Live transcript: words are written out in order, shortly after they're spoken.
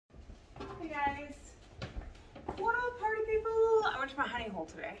Hey guys, what up party people? I went to my honey hole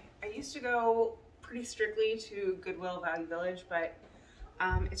today. I used to go pretty strictly to Goodwill Value Village, but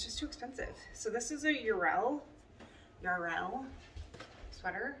it's just too expensive. So this is a Yarel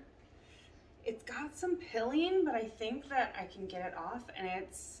sweater. It's got some pilling, but I think that I can get it off, and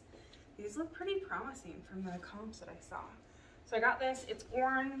these look pretty promising from the comps that I saw. So I got this, it's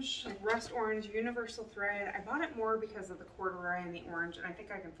orange, like rust orange, universal thread. I bought it more because of the corduroy and the orange, and I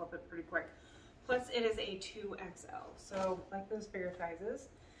think I can flip it pretty quick. Plus it is a 2XL, so like those bigger sizes.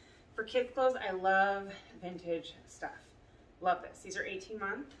 For kids clothes, I love vintage stuff. Love this. These are 18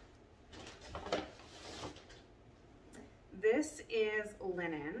 month. This is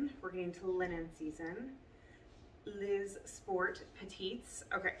linen. We're getting to linen season. Liz Sport Petites.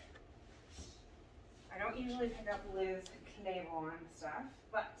 Okay. I don't usually pick up Liz Claiborne stuff,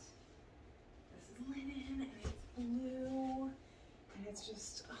 but this is linen and it's blue and it's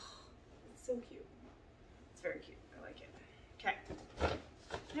just, oh, it's so cute. It's very cute. I like it. Okay.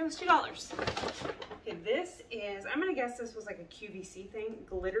 And it was $2. Okay, this is, I'm gonna guess this was like a QVC thing,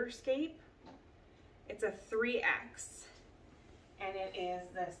 Glitterscape. It's a 3X and it is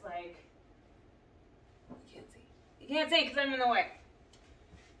this like, you can't see. You can't see because I'm in the way.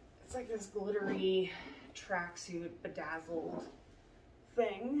 It's like this glittery tracksuit bedazzled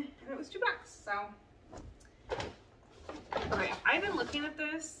thing, and it was $2. So, okay, I've been looking at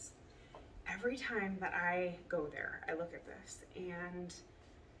this every time that I go there. I look at this and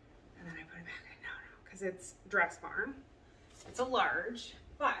then I put it back. No, because it's Dress Barn. It's a large,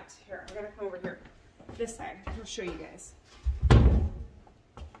 but here I'm gonna come over here, this side. I'll show you guys.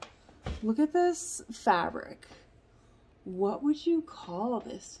 Look at this fabric. What would you call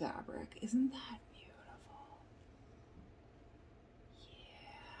this fabric? Isn't that beautiful?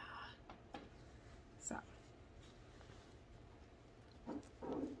 Yeah. So,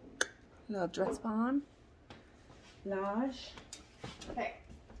 little dress on, large. Okay.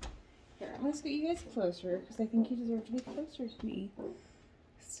 Here, I'm gonna scoot you guys closer because I think you deserve to be closer to me.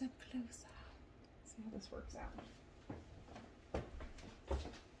 Step closer. See how this works out.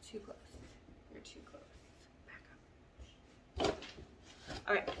 Too close. You're too close.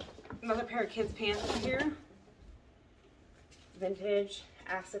 Okay, another pair of kids' pants in here. Vintage,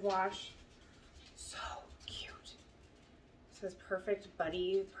 acid wash. So cute. It says Perfect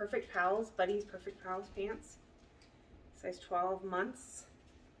Buddies, Perfect Pals pants. Size 12 months.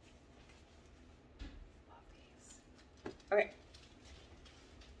 Love these. Okay.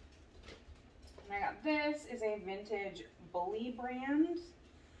 And I got this, is a vintage Bully brand.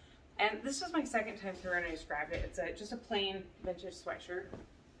 And this was my second time through and I just grabbed it. It's just a plain vintage sweatshirt.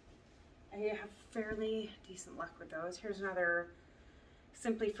 I have fairly decent luck with those. Here's another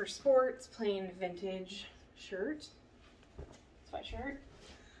Simply for Sports plain vintage sweatshirt.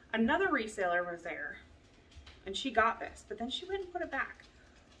 Another reseller was there and she got this, but then she went and put it back,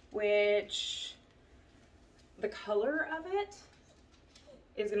 which the color of it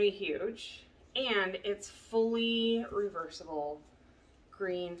is gonna be huge and it's fully reversible.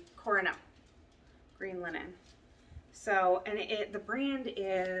 Green linen. So, and the brand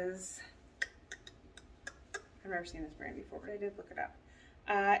is, I've never seen this brand before, but I did look it up.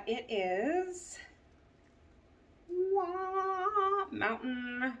 It is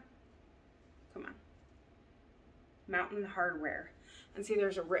Mountain Hardware. And see,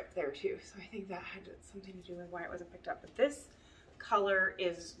 there's a rip there too. So I think that had something to do with why it wasn't picked up. But this color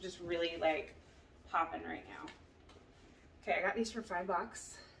is just really like popping right now. Okay, I got these for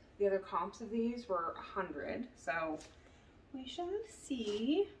 $5. The other comps of these were 100, so we shall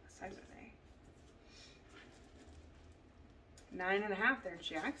see. What size are they? 9.5, they're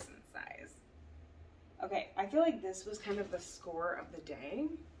Jackson size. Okay, I feel like this was kind of the score of the day,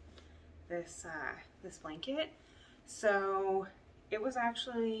 this blanket. So it was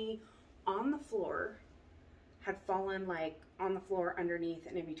actually on the floor, had fallen like on the floor underneath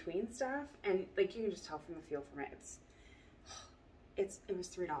and in between stuff, and like you can just tell from the feel from it, it was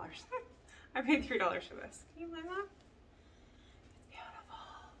 $3. I paid $3 for this. Can you believe that? It's beautiful.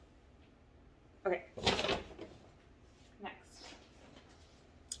 Okay. Next.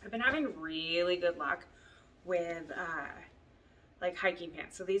 I've been having really good luck with like hiking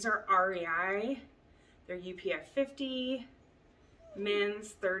pants. So these are REI. They're UPF 50,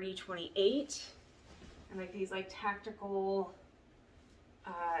 men's 30-28. And like these like tactical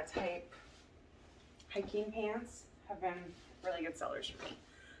type hiking pants have been really good sellers for me.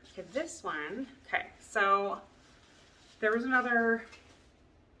 Okay, this one, okay, so there was another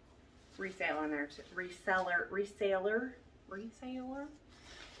reseller in there, reseller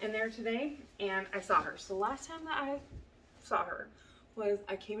in there today, and I saw her. So the last time that I saw her was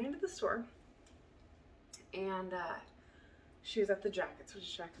I came into the store and she was at the jackets,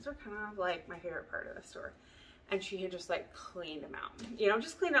 which jackets are kind of like my favorite part of the store. And she had just like cleaned them out. You know,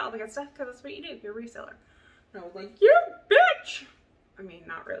 just cleaned out all the good stuff because that's what you do if you're a reseller. And I was like, you bitch! I mean,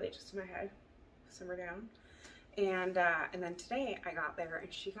 not really, just in my head. Simmer down. And then today I got there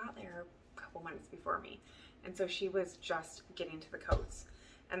and she got there a couple minutes before me. And so she was just getting to the coats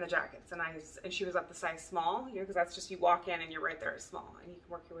and the jackets. And she was at the size small, you know, because that's just you walk in and you're right there at small. And you can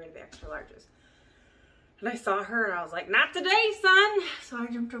work your way to the extra larges. And I saw her and I was like, not today, son. So I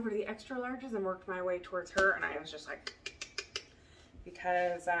jumped over to the extra larges and worked my way towards her. And I was just like,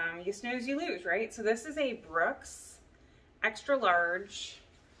 because you snooze, you lose, right? So this is a Brooks extra large.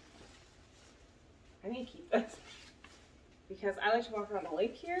 I need to keep this because I like to walk around the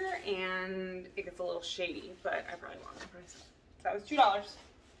lake here and it gets a little shady, but I probably won't. So that was $2.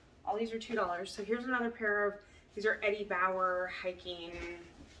 All these are $2. So here's another pair of, these are Eddie Bauer hiking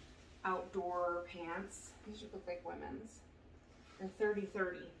outdoor pants. These should look like women's. They're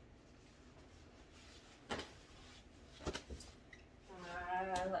 30-30.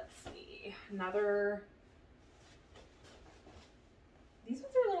 Let's see. Another. These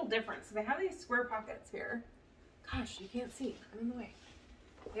ones are a little different. So they have these square pockets here. Gosh, you can't see. I'm in the way.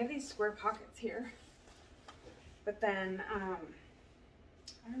 They have these square pockets here. But then, I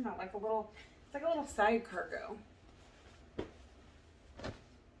don't know, like a little, it's like a little side cargo.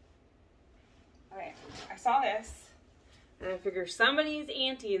 Okay, I saw this, and I figure somebody's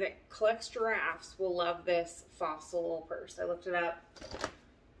auntie that collects giraffes will love this fossil purse. I looked it up.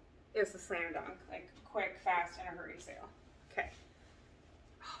 It's a slam dunk, like quick, fast, in a hurry sale. Okay.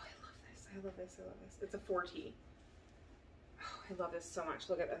 Oh, I love this. I love this. I love this. It's a 4T. Oh, I love this so much.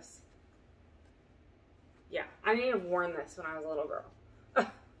 Look at this. Yeah, I need to have worn this when I was a little girl.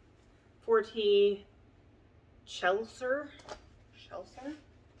 4T Chelsea.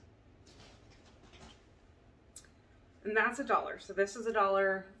 And that's $1. So this is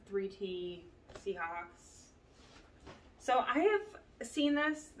 $1, 3T Seahawks. So I have seen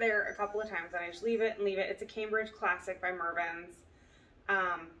this there a couple of times and I just leave it and leave it. It's a Cambridge classic by Mervyn's.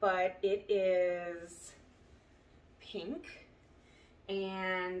 But it is pink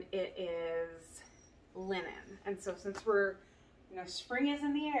and it is linen. And so since we're, you know, spring is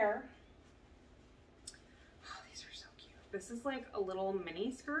in the air. Oh, these are so cute. This is like a little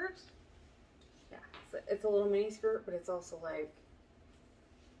mini skirt. Yeah, it's a little mini skirt, but it's also like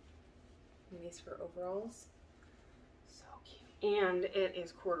mini skirt overalls. So cute. And it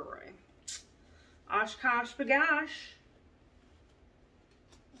is corduroy. Oshkosh bagosh.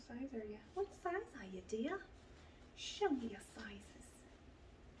 What size are you? What size are you, dear? Show me your sizes.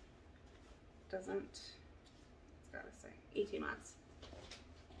 Doesn't, it's gotta say, 18 months.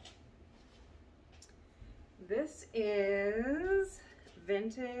 This is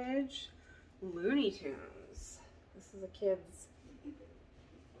vintage Looney Tunes. This is a kid's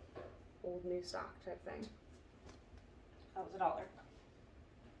old new stock type thing. That was $1.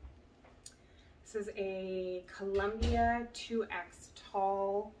 This is a Columbia 2X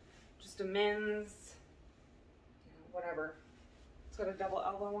tall, just a men's, you know, whatever. It's got a double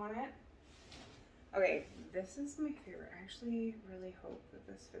elbow on it. Okay, this is my favorite. I actually really hope that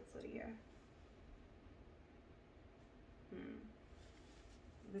this fits Lydia.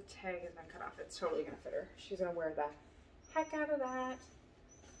 The tag has been cut off. It's totally gonna fit her. She's gonna wear the heck out of that.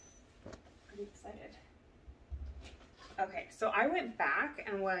 Pretty excited. Okay, so I went back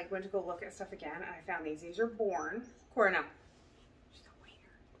and went to go look at stuff again, and I found these. These are Born. Cora, no. She's a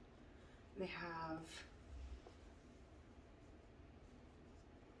wiener. They have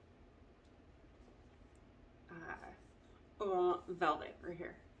velvet right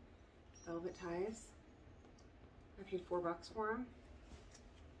here. Velvet ties. I paid $4 for them.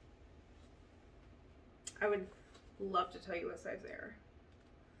 I would love to tell you what size they are.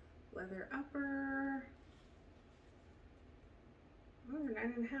 Leather upper. Oh, they're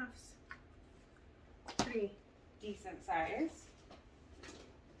 9.5s. Pretty decent size.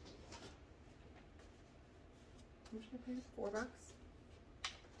 How much did I pay? $4.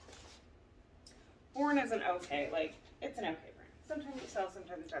 Born is an okay, like, it's an okay brand. Sometimes it sells,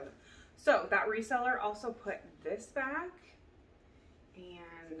 sometimes it doesn't. So that reseller also put this back,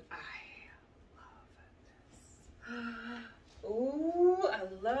 and I love this. Ooh, I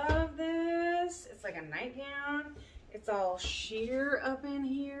love this. It's like a nightgown. It's all sheer up in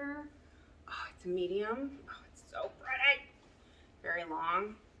here. Oh, it's a medium. Oh, it's so pretty. Very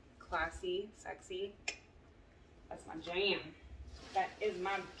long, classy, sexy. That's my jam. That is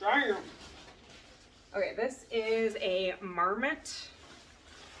my jam. Okay, this is a marmot.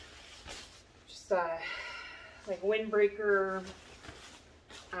 Just like windbreaker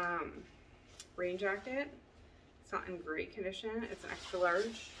rain jacket. It's not in great condition. It's an extra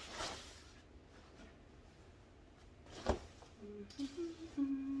large.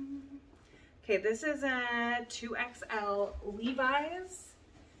 Okay, this is a 2XL Levi's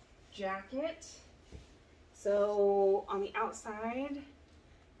jacket. So on the outside,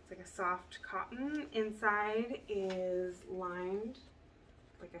 it's like a soft cotton. Inside is lined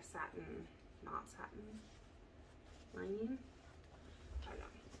like a satin, not satin lining. I don't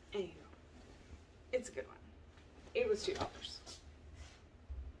know. Anywho, it's a good one. It was $2.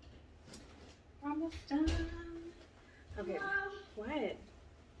 We're almost done. Okay, what?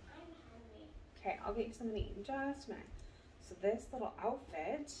 Okay, I'll get you something to eat in just a minute. So this little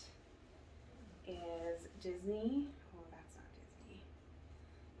outfit is Disney. Oh, that's not Disney.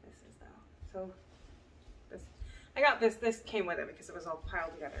 This is though. So this, I got this. This came with it because it was all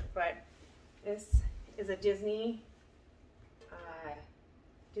piled together. But this is a Disney,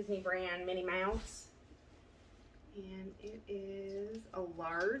 Disney brand Minnie Mouse, and it is a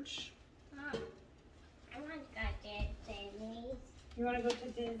large. Mom, I want to go to Disney's. You want to go to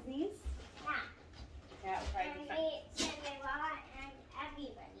Disney's? Yeah. Yeah, right. Cinderella and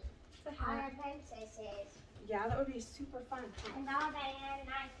everybody. All the princesses. Yeah, that would be super fun. And all the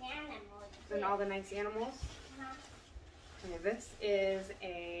nice animals. And all the nice animals. Okay, this is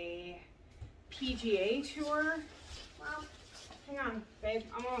a PGA tour. Mom. Hang on, babe.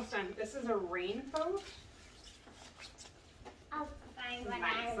 I'm almost done. This is a raincoat. I'll find what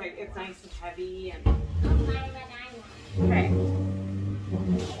Nice. I want. Like it's nice and heavy and. I'll find what I want. Okay.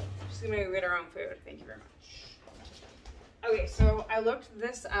 Just gonna go get our own food. Thank you very much. Okay, so I looked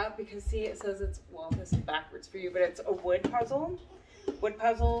this up because see, it says it's, well, this is backwards for you, but it's a wood puzzle. Wood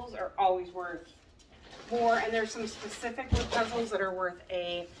puzzles are always worth more, and there's some specific wood puzzles that are worth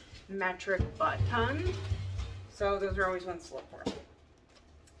a metric butt ton. So those are always ones to look for.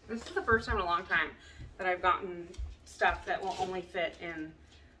 This is the first time in a long time that I've gotten stuff that will only fit in,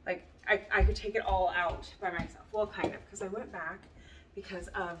 like, I could take it all out by myself. Well, kind of, because I went back because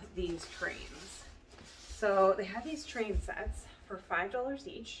of these trains. So they had these train sets for $5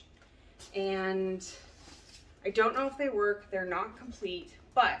 each, and I don't know if they work. They're not complete,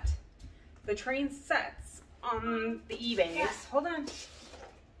 but the train sets on the eBays. Yeah. Hold on.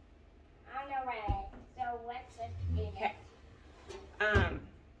 I know where. So what's it? Okay.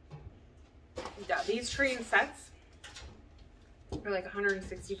 Yeah, these train sets are like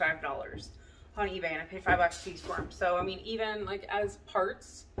 $165 on eBay, and I paid $5 a piece for them. So I mean, even like as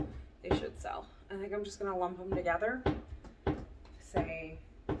parts, they should sell. I think I'm just gonna lump them together. Say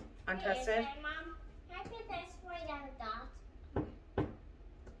untested. Hey, Mom, can I put this way down the dot?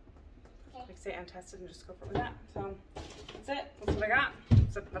 Okay. Like say untested and just go for it with that. So that's it. That's what I got.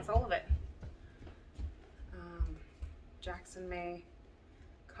 So that's all of it. Jackson may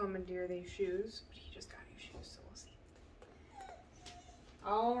commandeer these shoes, but he just got new shoes, so we'll see.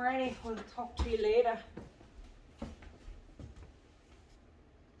 Alrighty, we'll talk to you later.